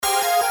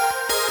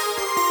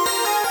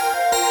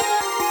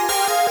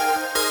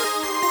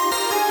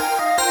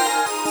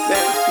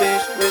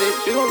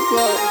She gon'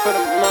 fuck for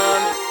the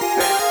money.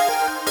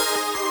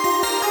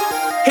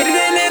 Hit it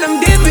and then I'm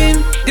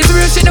dipping. This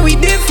real shit that we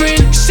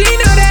different. She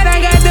know that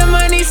I got the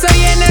money, so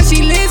yeah, now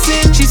she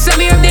listen. She set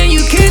me up, then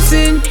you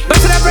kissing.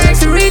 Busted up rags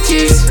to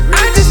riches.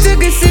 I just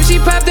took a sip, she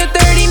popped a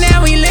 30,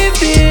 now we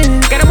living.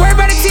 Gotta worry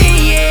about a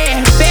 10,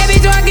 yeah. Bad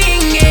bitch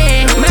walking,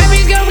 yeah. My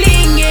bitch go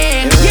bling,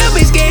 yeah. Your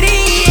bitch get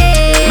in,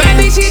 yeah. My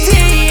bitch get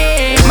 10,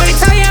 yeah. Money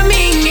tell ya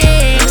mean,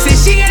 yeah. Said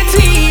she got a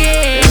twin,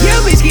 yeah.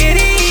 Your bitch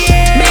get in,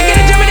 yeah. Man, got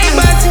a drum in that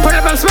button. Put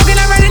up, I'm smoking,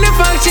 I'm right in the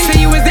function. Say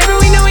you was there, but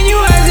we know when you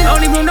wasn't.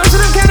 Only room, no, so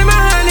I'm counting my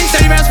hundreds.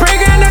 30 rounds per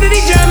girl, know that he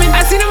drumming.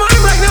 I seen him on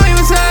the block, know he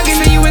was hugging.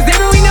 Say you was there,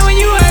 but we know when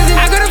you wasn't.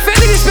 I go to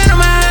Philly to spend on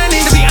my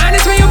hundreds. To be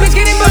honest, man, your bitch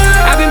getting bored.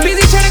 I've been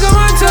busy trying to go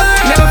on tour.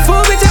 Never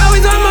fool, bitch, I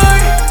always want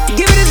more.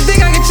 Give it this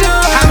dick, I can chew.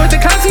 I with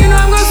the cops, so you know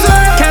I'm gon'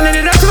 soar. Counting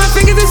it up to my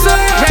fingers and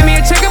sore. Grab me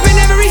a check up in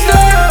every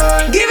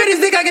store. Give it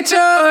this dick, I can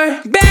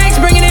chew. Bags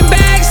bringing in